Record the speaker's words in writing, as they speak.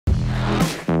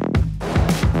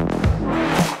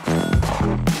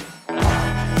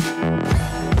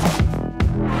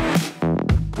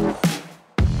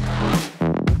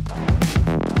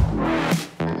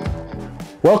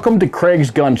Welcome to Craig's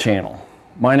Gun Channel.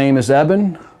 My name is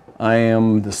Eben. I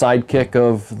am the sidekick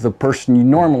of the person you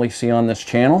normally see on this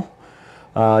channel.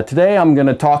 Today I'm going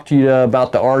to talk to you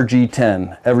about the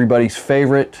RG10, everybody's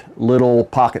favorite little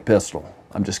pocket pistol.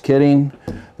 I'm just kidding.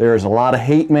 There's a lot of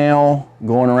hate mail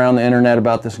going around the internet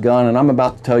about this gun, and I'm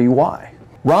about to tell you why.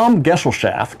 Rohm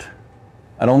RG10,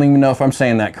 I don't even know if I'm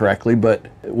saying that correctly, but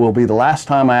it will be the last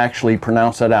time I actually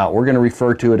pronounce that out. We're going to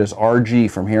refer to it as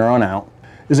RG from here on out.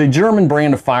 Is a German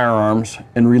brand of firearms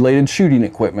and related shooting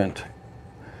equipment.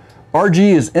 RG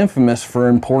is infamous for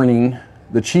importing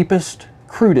the cheapest,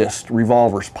 crudest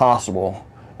revolvers possible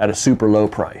at a super low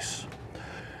price.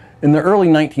 In the early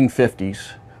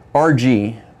 1950s,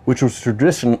 RG, which was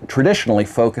traditionally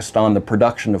focused on the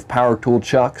production of power tool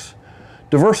chucks,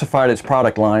 diversified its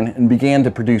product line and began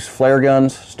to produce flare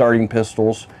guns, starting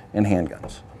pistols, and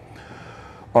handguns.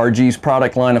 RG's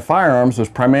product line of firearms was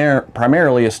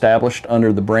primarily established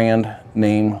under the brand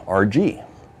name RG.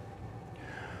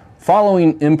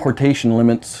 Following importation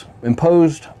limits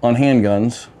imposed on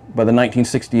handguns by the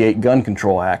 1968 Gun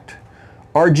Control Act,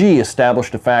 RG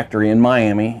established a factory in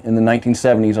Miami in the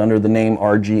 1970s under the name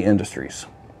RG Industries.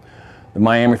 The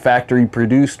Miami factory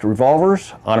produced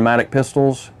revolvers, automatic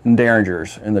pistols, and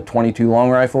derringers in the .22 long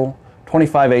rifle, .25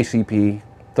 ACP,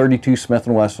 .32 Smith &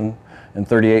 Wesson, and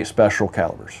 .38 special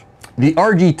calibers. The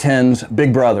RG10's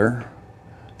big brother,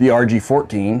 the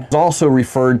RG14, is also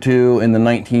referred to in the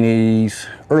 1980s,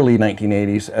 early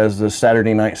 1980s, as the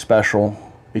Saturday Night Special,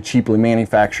 a cheaply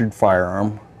manufactured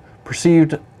firearm,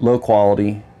 perceived low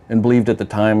quality and believed at the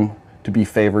time to be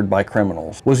favored by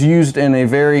criminals. Was used in a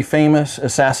very famous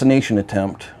assassination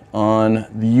attempt on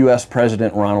the US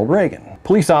President Ronald Reagan.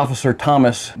 Police officer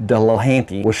Thomas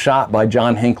Delaware was shot by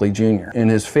John Hinckley Jr. in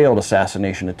his failed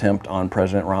assassination attempt on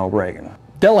President Ronald Reagan.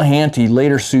 Delaware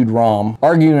later sued Rohm,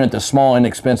 arguing that the small,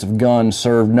 inexpensive gun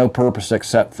served no purpose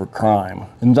except for crime,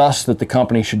 and thus that the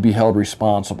company should be held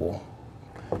responsible.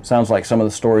 Sounds like some of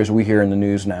the stories we hear in the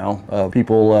news now, of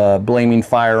people blaming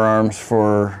firearms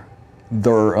for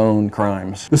their own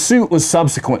crimes. The suit was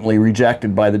subsequently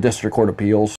rejected by the District Court of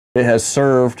Appeals. It has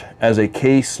served as a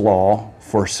case law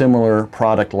for similar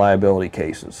product liability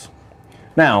cases.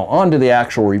 Now, on to the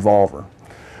actual revolver.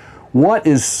 What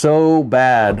is so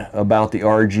bad about the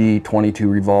RG22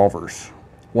 revolvers?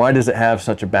 Why does it have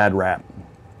such a bad rap?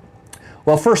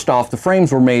 Well, first off, the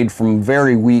frames were made from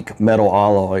very weak metal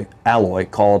alloy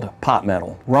called pot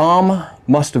metal. Rohm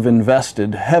must have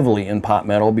invested heavily in pot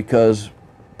metal because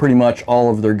pretty much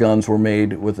all of their guns were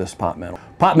made with this pot metal.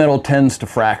 Pot metal tends to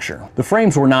fracture. The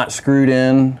frames were not screwed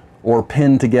in or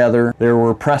pinned together. They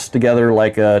were pressed together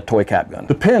like a toy cap gun.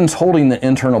 The pins holding the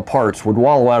internal parts would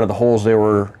wallow out of the holes they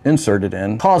were inserted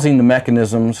in, causing the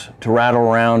mechanisms to rattle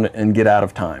around and get out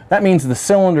of time. That means the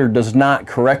cylinder does not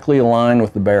correctly align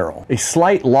with the barrel. A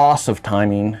slight loss of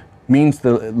timing means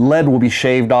the lead will be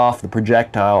shaved off the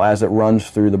projectile as it runs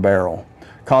through the barrel,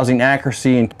 causing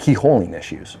accuracy and keyholing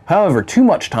issues. However, too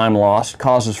much time lost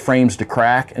causes frames to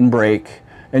crack and break,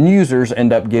 and users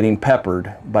end up getting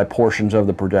peppered by portions of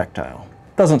the projectile.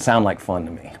 Doesn't sound like fun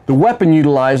to me. The weapon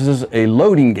utilizes a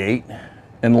loading gate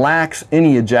and lacks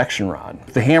any ejection rod.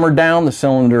 If the hammer down, the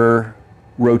cylinder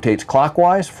rotates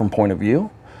clockwise from point of view.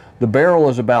 The barrel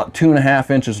is about 2.5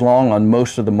 inches long on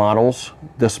most of the models,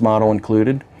 this model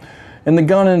included, and the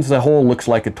gun as a whole looks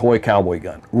like a toy cowboy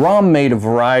gun. Rohm made a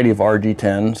variety of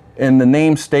RG10s, and the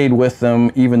name stayed with them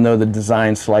even though the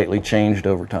design slightly changed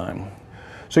over time.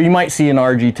 So you might see an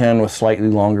RG10 with slightly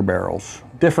longer barrels,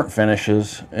 different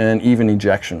finishes, and even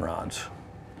ejection rods.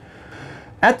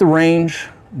 At the range,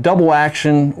 double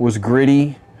action was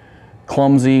gritty,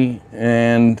 clumsy,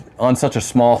 and on such a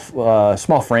small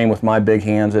frame with my big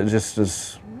hands, it just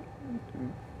is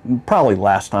probably the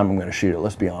last time I'm going to shoot it,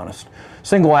 let's be honest.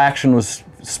 Single action was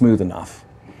smooth enough.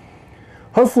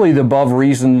 Hopefully the above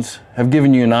reasons have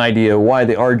given you an idea why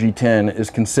the RG10 is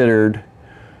considered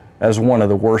as one of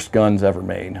the worst guns ever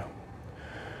made.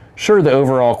 Sure, the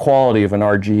overall quality of an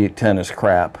RG10 is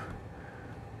crap.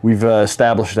 We've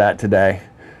established that today.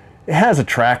 It has a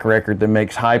track record that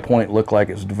makes High Point look like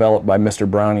it's developed by Mr.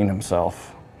 Browning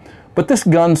himself. But this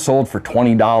gun sold for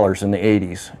 $20 in the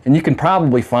 80s, and you can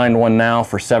probably find one now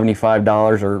for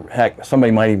 $75, or heck,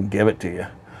 somebody might even give it to you.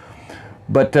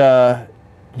 But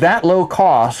that low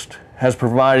cost has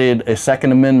provided a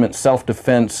Second Amendment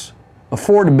self-defense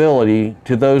affordability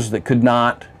to those that could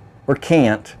not or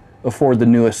can't afford the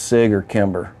newest SIG or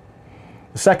Kimber.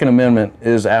 The Second Amendment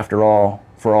is, after all,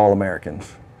 for all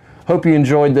Americans. Hope you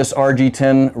enjoyed this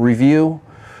RG10 review.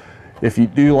 If you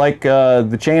do like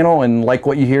the channel and like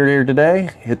what you hear here today,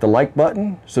 hit the like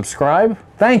button, subscribe.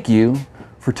 Thank you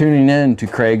for tuning in to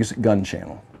Craig's Gun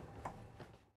Channel.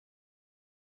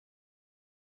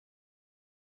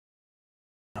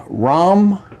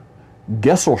 Rohm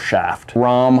Gesellschaft.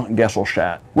 Rohm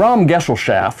Gesellschaft. Rohm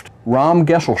Gesellschaft. Rohm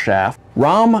Gesellschaft.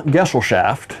 Rohm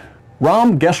Gesellschaft.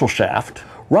 Rohm Gesellschaft.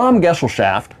 Rohm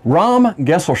Gesellschaft. Rohm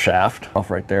Gesellschaft. Off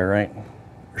right there, right?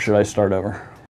 Or should I start over?